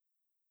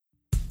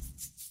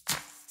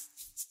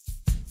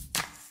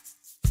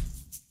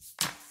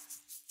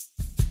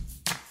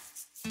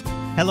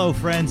Hello,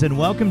 friends, and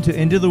welcome to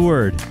Into the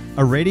Word,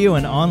 a radio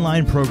and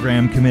online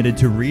program committed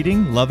to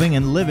reading, loving,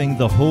 and living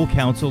the whole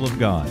counsel of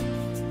God.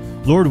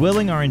 Lord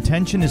willing, our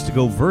intention is to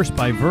go verse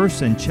by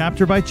verse and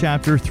chapter by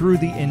chapter through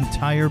the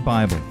entire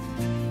Bible.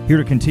 Here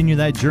to continue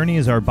that journey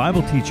is our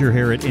Bible teacher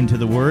here at Into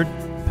the Word,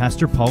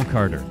 Pastor Paul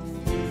Carter.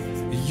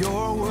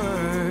 Your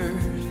word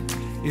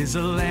is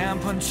a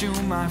lamp unto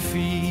my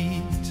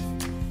feet.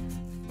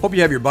 Hope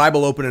you have your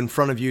Bible open in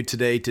front of you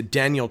today to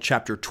Daniel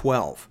chapter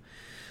 12.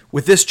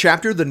 With this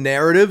chapter, the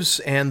narratives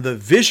and the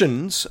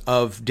visions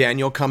of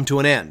Daniel come to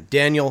an end.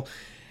 Daniel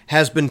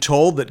has been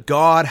told that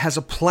God has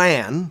a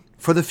plan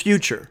for the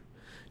future.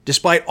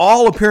 Despite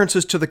all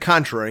appearances to the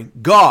contrary,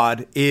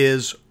 God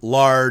is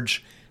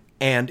large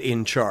and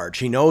in charge.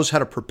 He knows how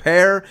to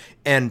prepare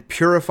and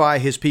purify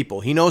his people.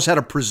 He knows how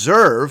to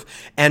preserve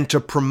and to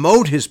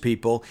promote his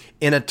people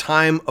in a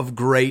time of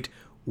great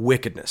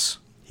wickedness.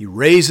 He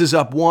raises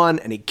up one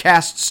and he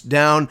casts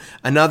down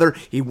another.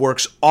 He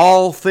works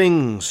all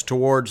things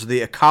towards the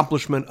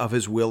accomplishment of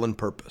his will and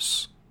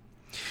purpose.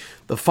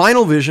 The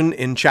final vision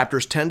in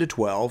chapters 10 to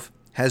 12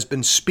 has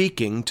been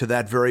speaking to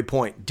that very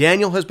point.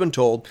 Daniel has been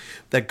told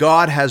that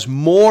God has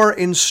more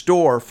in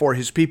store for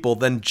his people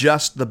than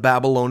just the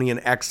Babylonian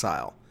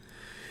exile.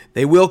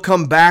 They will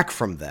come back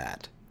from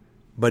that,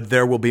 but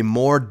there will be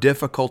more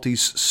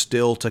difficulties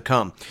still to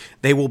come.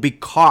 They will be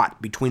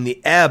caught between the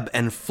ebb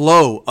and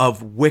flow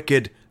of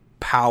wicked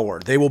power.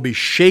 They will be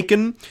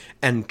shaken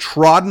and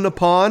trodden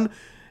upon,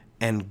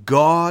 and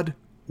God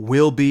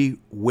will be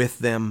with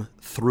them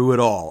through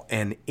it all.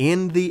 And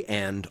in the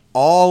end,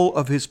 all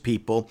of his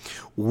people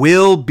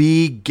will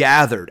be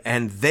gathered,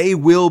 and they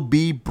will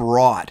be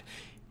brought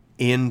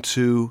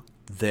into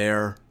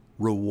their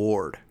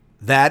reward.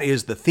 That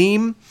is the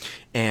theme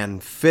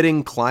and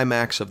fitting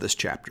climax of this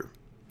chapter.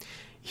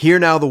 Hear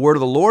now the word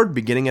of the Lord,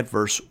 beginning at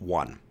verse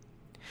 1.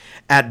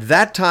 At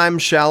that time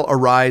shall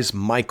arise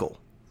Michael,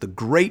 the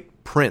great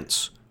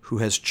prince, who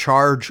has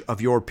charge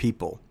of your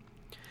people.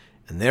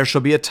 And there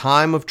shall be a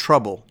time of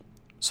trouble,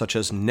 such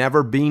as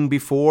never been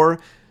before,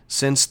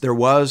 since there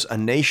was a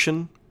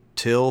nation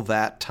till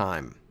that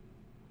time.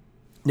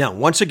 Now,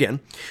 once again,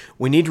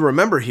 we need to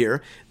remember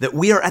here that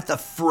we are at the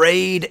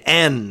frayed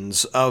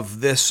ends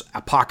of this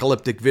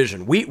apocalyptic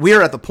vision. We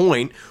are at the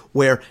point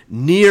where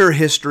near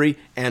history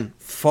and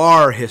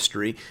far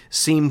history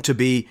seem to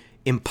be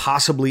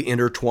impossibly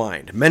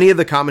intertwined. Many of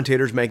the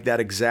commentators make that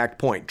exact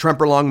point.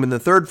 Tremper Longman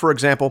III, for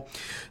example,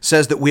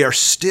 says that we are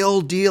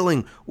still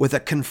dealing with a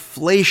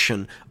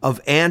conflation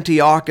of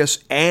Antiochus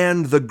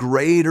and the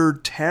greater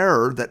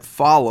terror that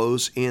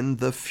follows in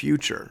the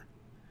future.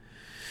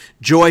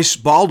 Joyce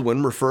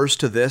Baldwin refers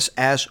to this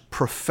as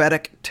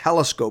prophetic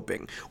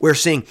telescoping. We're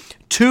seeing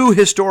two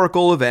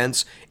historical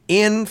events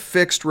in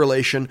fixed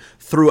relation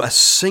through a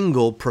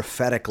single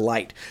prophetic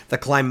light. The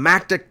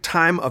climactic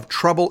time of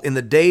trouble in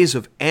the days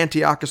of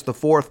Antiochus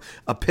IV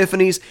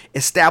Epiphanes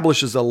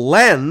establishes a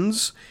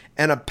lens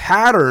and a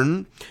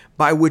pattern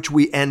by which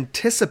we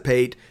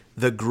anticipate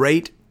the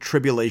great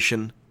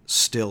tribulation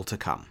still to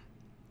come.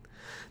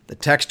 The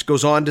text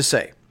goes on to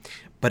say,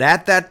 "But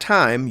at that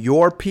time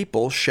your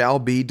people shall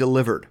be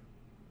delivered,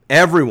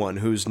 everyone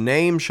whose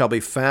name shall be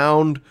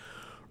found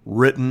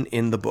written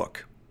in the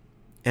book.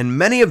 And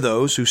many of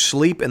those who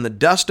sleep in the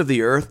dust of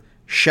the earth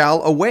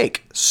shall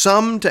awake,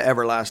 some to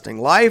everlasting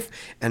life,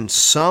 and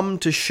some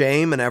to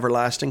shame and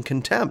everlasting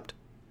contempt.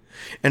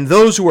 And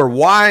those who are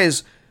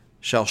wise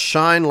shall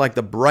shine like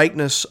the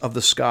brightness of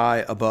the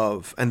sky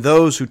above, and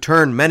those who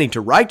turn many to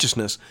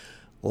righteousness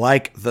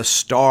like the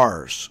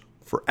stars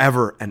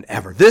forever and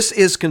ever." This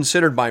is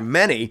considered by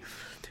many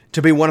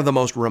to be one of the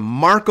most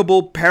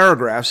remarkable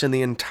paragraphs in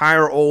the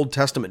entire Old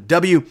Testament.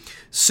 W.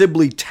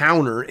 Sibley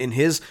Towner, in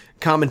his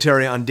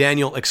commentary on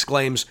Daniel,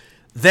 exclaims,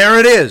 "There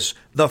it is,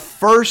 the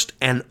first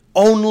and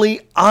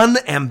only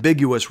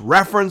unambiguous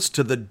reference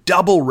to the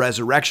double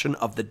resurrection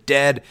of the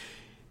dead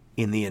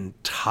in the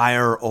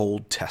entire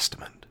Old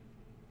Testament."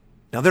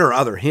 Now, there are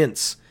other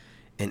hints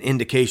and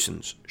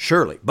indications,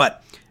 surely,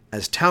 but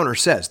as Towner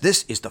says,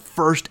 this is the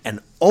first and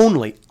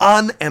only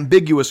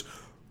unambiguous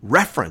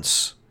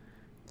reference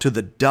to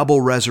the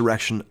double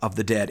resurrection of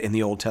the dead in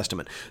the Old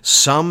Testament,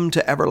 some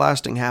to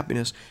everlasting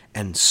happiness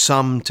and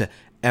some to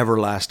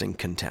everlasting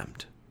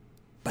contempt,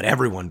 but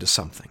everyone to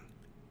something.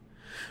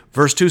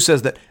 Verse 2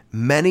 says that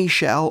many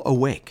shall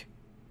awake,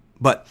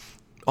 but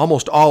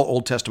almost all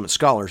Old Testament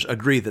scholars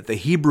agree that the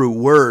Hebrew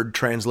word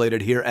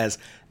translated here as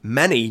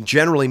many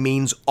generally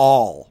means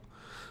all.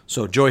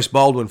 So Joyce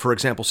Baldwin, for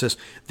example, says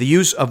the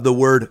use of the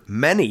word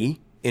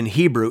many in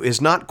Hebrew is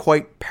not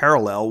quite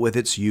parallel with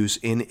its use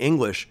in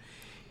English.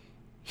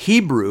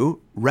 Hebrew,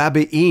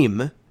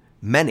 rabbiim,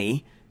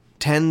 many,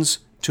 tends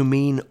to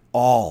mean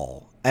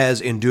all, as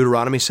in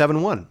Deuteronomy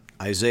 7:1,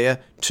 Isaiah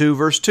 2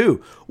 verse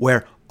 2,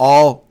 where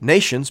all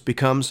nations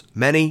becomes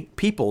many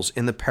peoples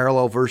in the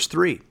parallel verse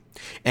 3,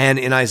 and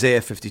in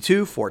Isaiah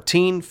 52,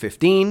 14,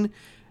 15,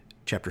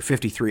 chapter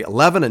 53,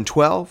 11, and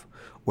 12,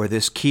 where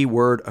this key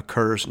word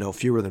occurs no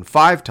fewer than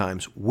 5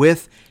 times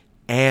with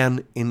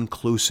an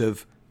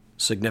inclusive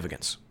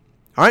significance.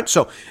 All right,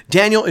 so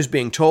Daniel is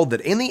being told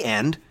that in the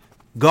end,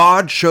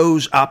 God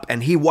shows up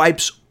and he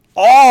wipes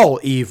all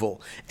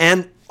evil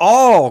and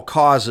all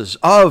causes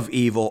of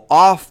evil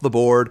off the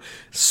board,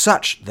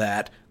 such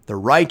that the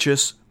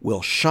righteous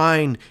will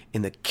shine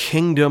in the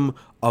kingdom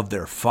of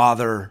their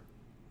Father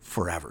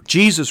forever.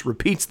 Jesus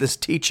repeats this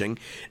teaching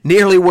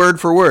nearly word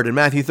for word in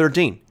Matthew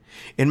 13.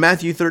 In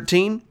Matthew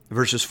 13,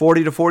 verses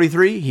 40 to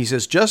 43, he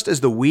says, "Just as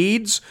the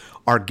weeds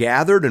are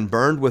gathered and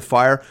burned with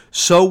fire,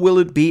 so will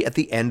it be at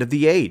the end of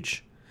the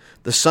age.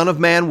 The Son of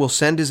Man will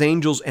send his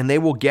angels, and they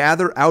will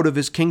gather out of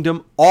his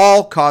kingdom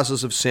all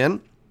causes of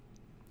sin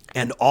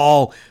and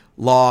all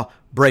law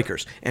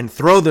breakers, and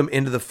throw them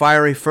into the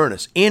fiery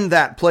furnace. In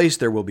that place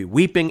there will be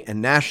weeping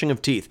and gnashing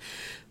of teeth.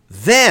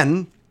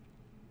 Then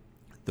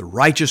the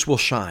righteous will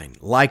shine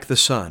like the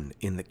sun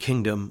in the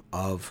kingdom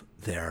of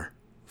their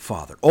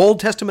Father." Old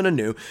Testament and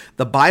New,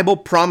 the Bible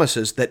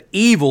promises that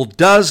evil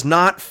does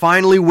not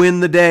finally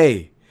win the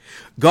day.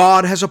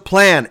 God has a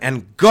plan,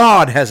 and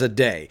God has a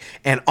day.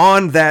 And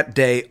on that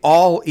day,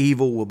 all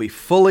evil will be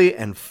fully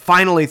and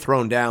finally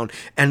thrown down,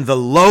 and the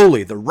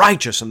lowly, the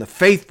righteous, and the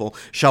faithful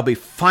shall be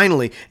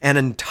finally and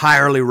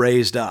entirely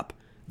raised up.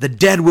 The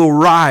dead will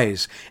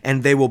rise,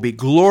 and they will be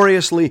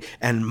gloriously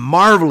and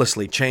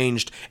marvelously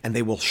changed, and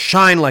they will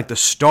shine like the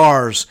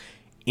stars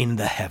in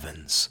the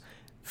heavens.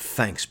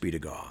 Thanks be to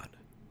God.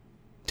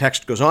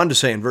 Text goes on to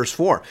say in verse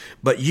 4,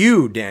 "But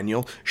you,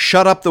 Daniel,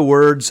 shut up the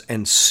words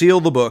and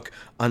seal the book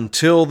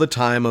until the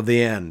time of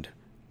the end.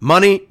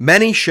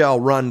 Many shall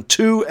run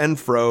to and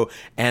fro,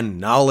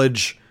 and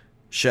knowledge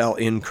shall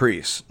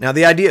increase." Now,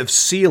 the idea of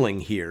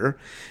sealing here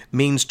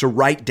means to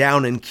write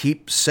down and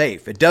keep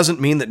safe. It doesn't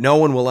mean that no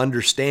one will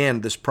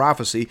understand this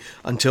prophecy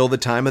until the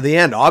time of the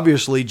end.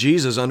 Obviously,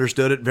 Jesus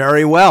understood it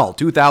very well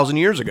 2,000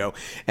 years ago,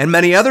 and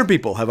many other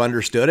people have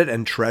understood it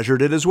and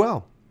treasured it as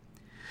well.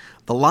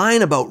 The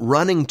line about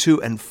running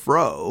to and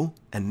fro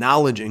and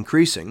knowledge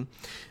increasing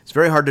is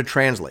very hard to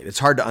translate. It's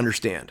hard to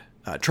understand.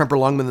 Tremper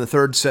Longman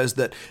III says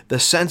that the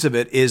sense of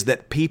it is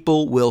that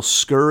people will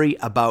scurry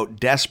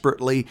about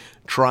desperately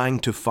trying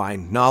to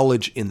find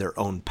knowledge in their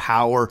own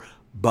power,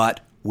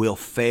 but will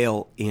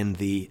fail in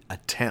the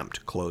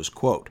attempt, close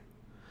quote.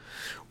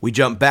 We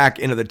jump back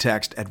into the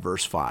text at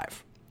verse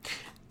 5.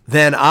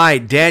 "Then I,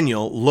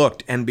 Daniel,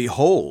 looked, and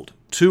behold,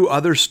 two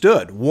others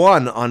stood,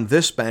 one on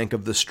this bank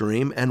of the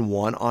stream and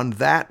one on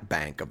that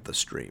bank of the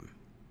stream."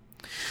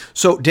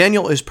 So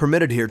Daniel is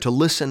permitted here to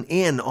listen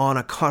in on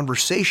a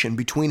conversation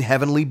between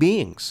heavenly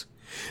beings.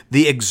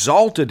 The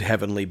exalted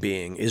heavenly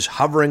being is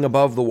hovering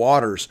above the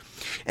waters,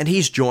 and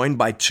he's joined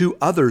by two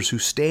others who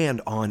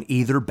stand on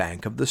either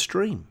bank of the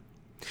stream.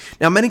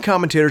 Now, many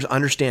commentators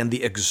understand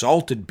the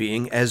exalted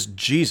being as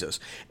Jesus,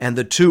 and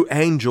the two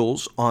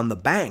angels on the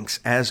banks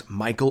as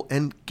Michael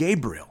and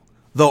Gabriel.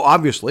 Though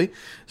obviously,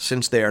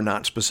 since they are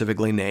not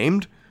specifically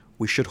named,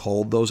 we should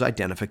hold those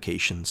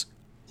identifications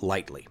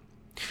lightly.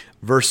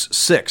 Verse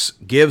 6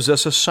 gives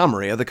us a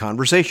summary of the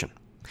conversation.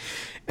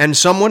 "And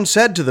someone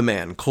said to the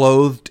man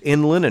clothed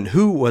in linen,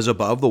 who was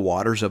above the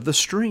waters of the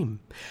stream,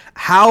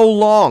 'How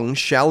long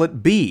shall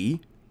it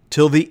be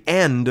till the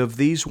end of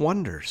these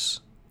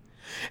wonders?'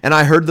 And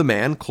I heard the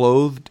man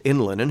clothed in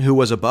linen, who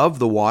was above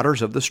the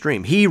waters of the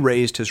stream. He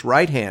raised his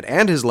right hand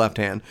and his left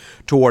hand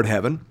toward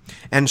heaven,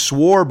 and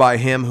swore by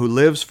him who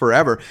lives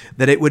forever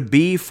that it would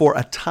be for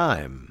a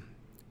time,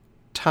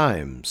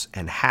 times,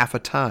 and half a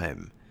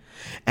time,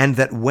 and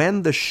that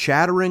when the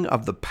shattering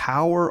of the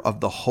power of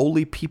the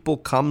holy people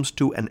comes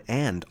to an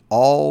end,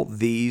 all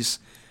these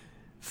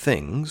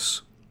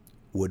things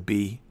would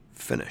be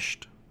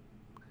finished."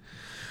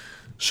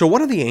 So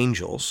one of the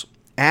angels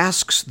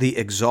asks the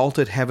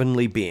exalted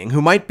heavenly being,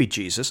 who might be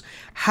Jesus,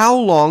 "How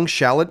long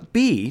shall it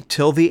be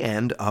till the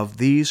end of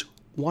these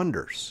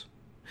wonders?"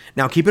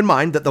 Now keep in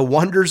mind that the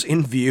wonders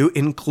in view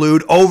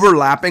include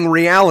overlapping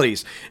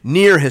realities,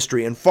 near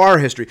history and far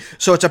history,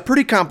 so it's a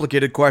pretty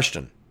complicated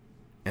question.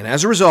 And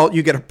as a result,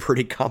 you get a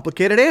pretty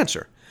complicated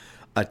answer.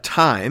 A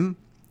time,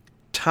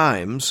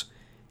 times,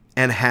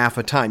 and half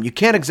a time. You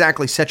can't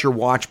exactly set your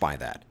watch by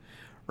that,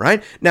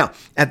 right? Now,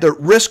 at the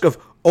risk of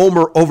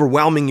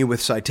overwhelming you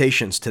with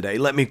citations today,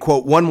 let me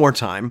quote one more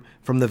time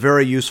from the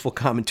very useful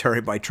commentary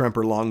by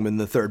Tremper Longman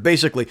III.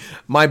 Basically,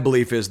 my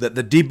belief is that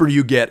the deeper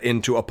you get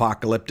into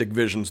apocalyptic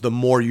visions, the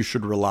more you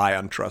should rely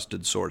on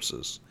trusted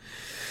sources.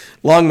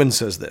 Longman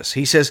says this.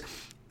 He says,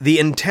 "The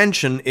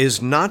intention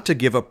is not to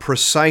give a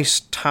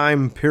precise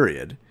time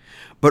period,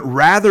 but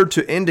rather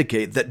to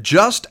indicate that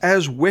just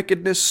as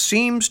wickedness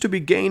seems to be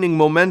gaining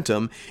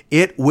momentum,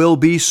 it will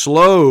be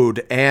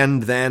slowed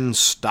and then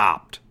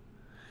stopped.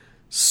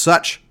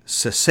 Such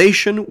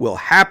cessation will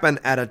happen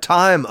at a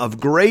time of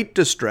great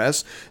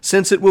distress,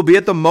 since it will be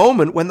at the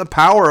moment when the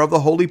power of the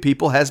holy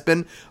people has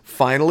been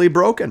finally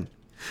broken.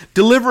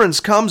 Deliverance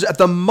comes at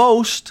the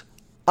most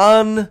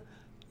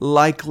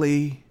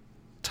unlikely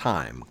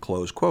time."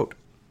 Close quote.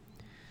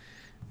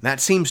 That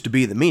seems to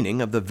be the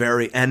meaning of the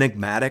very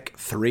enigmatic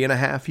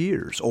 3.5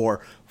 years,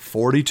 or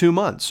 42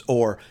 months,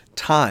 or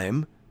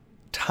time,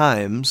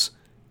 times,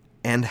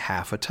 and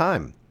half a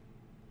time.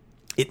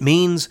 It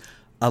means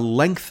a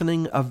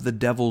lengthening of the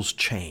devil's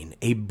chain,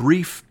 a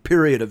brief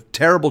period of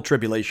terrible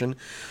tribulation,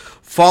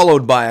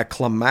 followed by a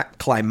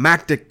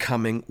climactic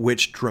coming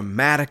which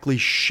dramatically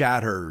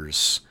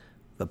shatters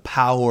the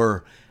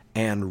power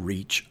and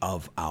reach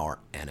of our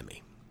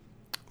enemy.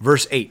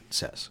 Verse 8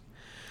 says,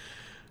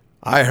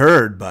 I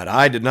heard, but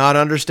I did not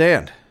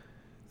understand.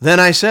 Then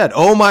I said,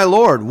 O my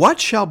Lord, what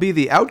shall be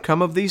the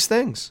outcome of these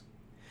things?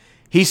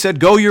 He said,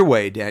 Go your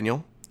way,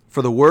 Daniel,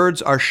 for the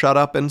words are shut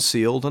up and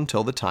sealed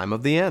until the time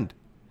of the end.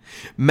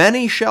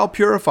 Many shall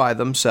purify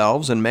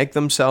themselves and make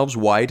themselves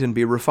white and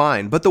be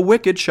refined, but the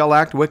wicked shall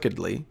act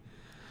wickedly.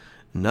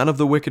 None of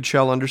the wicked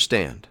shall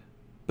understand,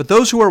 but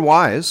those who are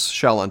wise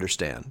shall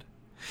understand.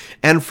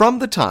 And from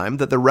the time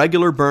that the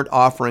regular burnt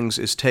offerings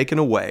is taken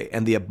away,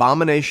 and the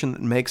abomination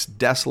that makes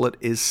desolate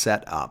is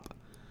set up,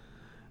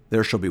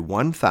 there shall be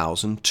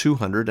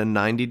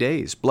 1,290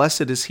 days.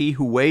 Blessed is he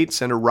who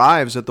waits and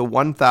arrives at the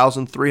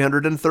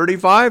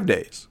 1,335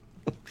 days.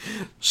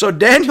 So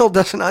Daniel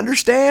doesn't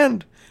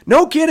understand.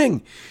 No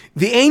kidding.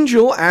 The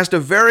angel asked a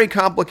very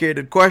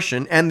complicated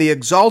question, and the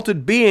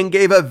exalted being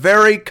gave a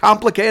very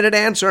complicated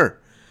answer.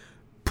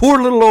 Poor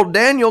little old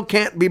Daniel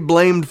can't be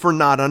blamed for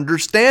not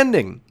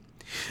understanding.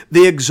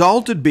 The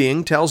exalted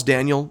being tells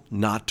Daniel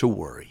not to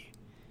worry.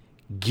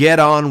 Get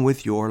on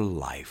with your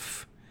life.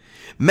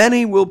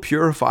 Many will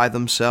purify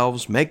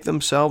themselves, make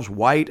themselves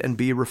white, and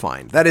be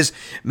refined. That is,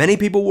 many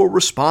people will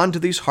respond to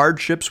these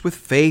hardships with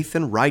faith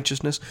and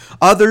righteousness.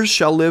 Others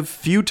shall live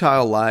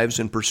futile lives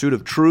in pursuit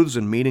of truths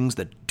and meanings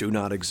that do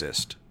not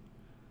exist.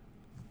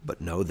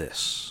 But know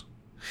this: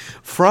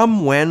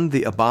 from when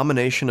the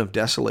abomination of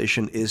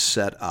desolation is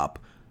set up,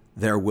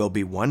 there will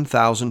be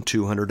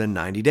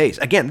 1,290 days.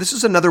 Again, this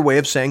is another way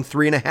of saying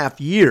 3.5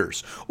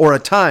 years, or a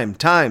time,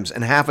 times,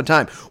 and half a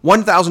time.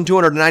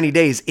 1,290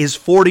 days is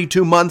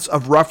 42 months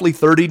of roughly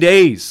 30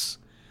 days.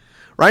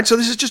 Right? So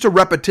this is just a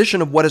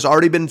repetition of what has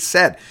already been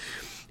said.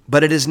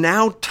 But it is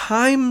now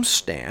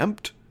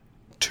time-stamped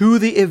to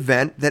the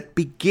event that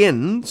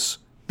begins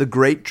the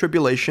Great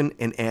Tribulation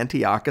in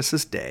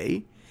Antiochus'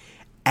 day,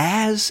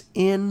 as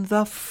in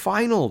the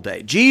final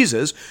day.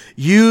 Jesus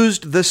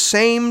used the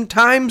same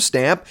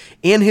timestamp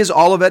in his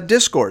Olivet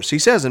Discourse. He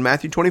says in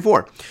Matthew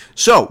 24,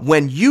 So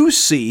when you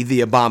see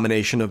the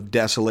abomination of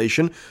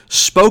desolation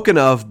spoken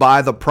of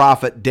by the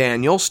prophet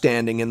Daniel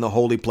standing in the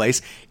holy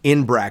place,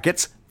 in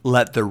brackets,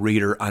 let the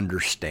reader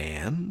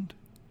understand.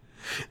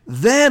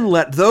 Then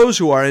let those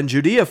who are in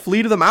Judea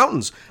flee to the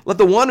mountains. Let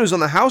the one who's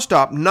on the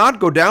housetop not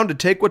go down to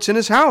take what's in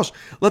his house.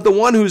 Let the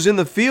one who's in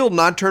the field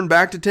not turn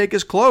back to take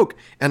his cloak.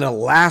 And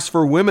alas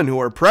for women who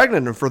are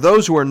pregnant and for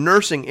those who are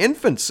nursing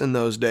infants in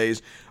those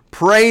days.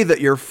 Pray that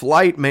your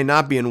flight may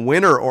not be in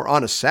winter or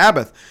on a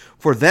Sabbath,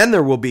 for then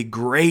there will be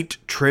great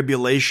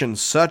tribulation,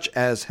 such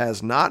as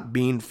has not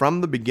been from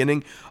the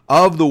beginning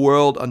of the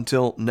world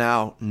until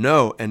now,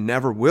 no, and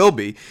never will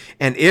be.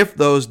 And if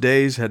those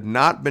days had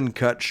not been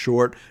cut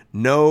short,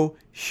 no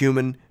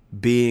human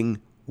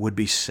being would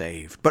be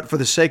saved. But for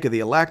the sake of the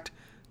elect,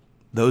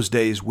 those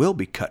days will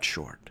be cut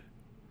short.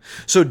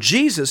 So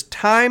Jesus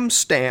time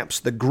stamps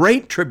the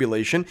Great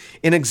Tribulation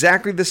in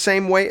exactly the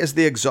same way as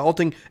the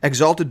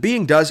exalted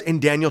being does in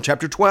Daniel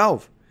chapter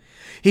 12.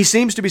 He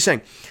seems to be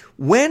saying,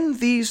 when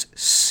these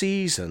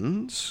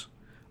seasons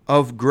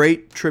of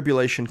Great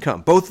Tribulation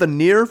come, both the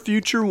near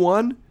future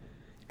one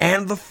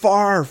and the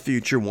far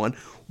future one,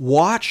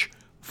 watch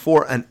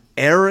for an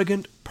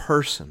arrogant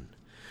person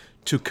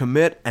to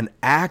commit an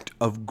act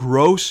of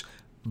gross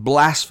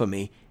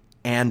blasphemy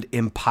and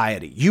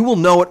impiety. You will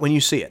know it when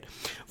you see it.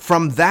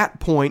 From that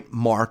point,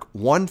 mark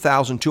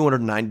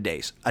 1,290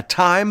 days, a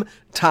time,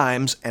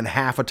 times, and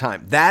half a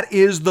time. That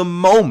is the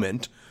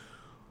moment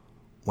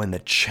when the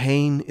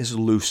chain is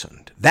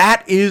loosened.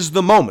 That is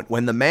the moment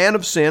when the man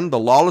of sin, the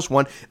lawless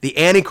one, the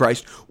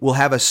Antichrist, will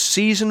have a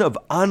season of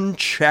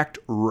unchecked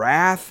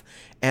wrath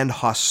and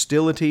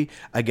hostility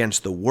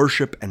against the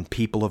worship and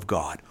people of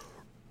God.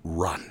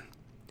 Run.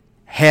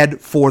 Head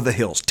for the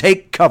hills.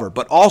 Take cover,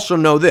 but also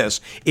know this,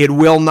 it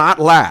will not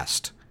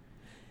last.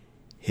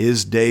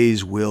 His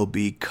days will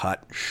be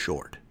cut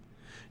short.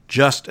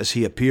 Just as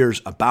he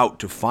appears about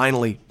to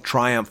finally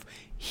triumph,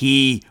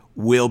 he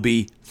will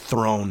be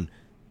thrown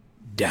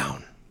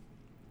down.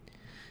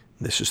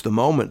 This is the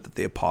moment that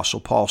the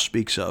Apostle Paul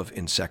speaks of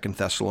in 2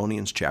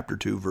 Thessalonians chapter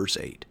 2, verse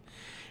 8.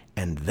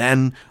 And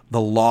then the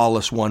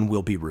lawless one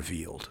will be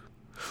revealed,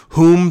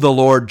 whom the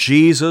Lord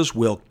Jesus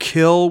will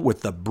kill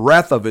with the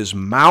breath of his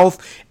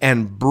mouth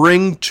and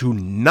bring to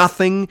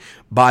nothing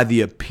by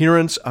the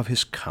appearance of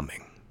his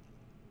coming.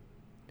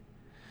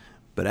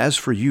 But as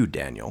for you,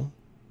 Daniel,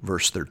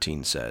 verse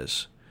 13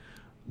 says,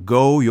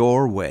 Go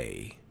your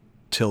way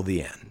till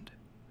the end,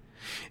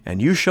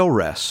 and you shall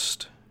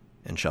rest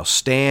and shall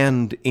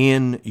stand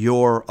in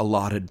your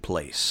allotted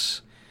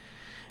place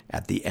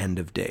at the end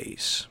of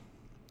days.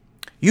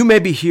 You may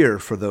be here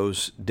for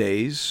those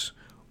days,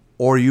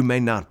 or you may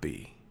not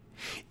be.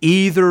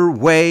 Either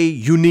way,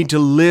 you need to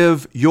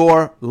live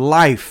your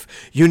life.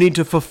 You need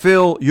to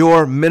fulfill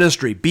your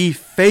ministry. Be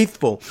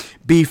faithful.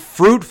 Be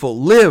fruitful.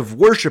 Live,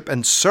 worship,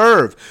 and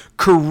serve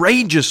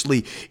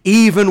courageously,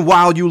 even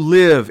while you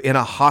live in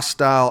a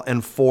hostile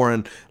and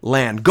foreign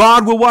land.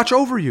 God will watch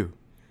over you.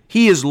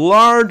 He is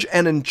large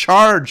and in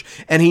charge,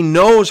 and He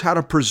knows how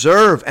to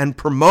preserve and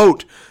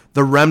promote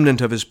the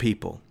remnant of His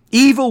people.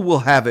 Evil will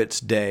have its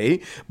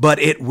day, but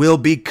it will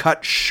be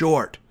cut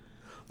short.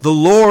 The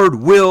Lord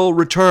will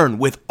return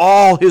with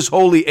all His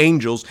holy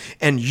angels,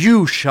 and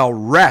you shall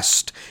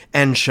rest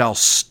and shall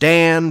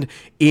stand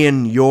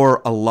in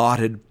your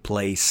allotted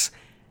place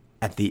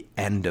at the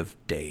end of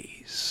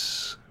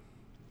days.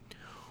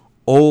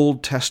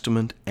 Old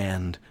Testament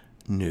and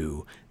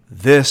New.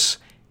 This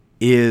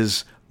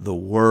is the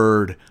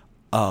word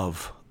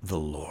of the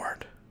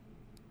Lord.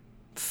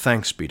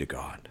 Thanks be to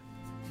God.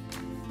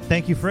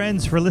 Thank you,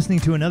 friends, for listening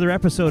to another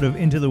episode of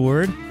Into the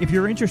Word. If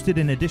you're interested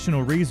in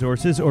additional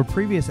resources or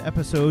previous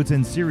episodes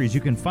and series,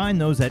 you can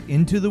find those at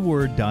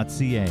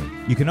intotheword.ca.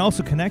 You can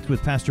also connect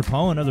with Pastor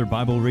Paul and other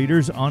Bible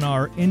readers on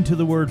our Into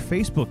the Word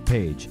Facebook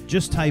page.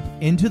 Just type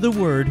Into the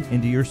Word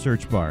into your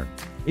search bar.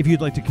 If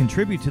you'd like to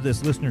contribute to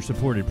this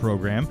listener-supported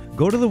program,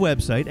 go to the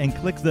website and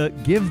click the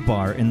Give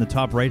bar in the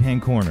top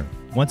right-hand corner.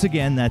 Once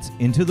again, that's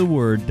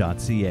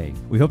intotheword.ca.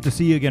 We hope to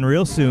see you again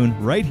real soon,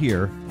 right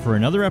here, for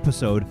another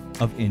episode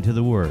of Into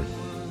the Word.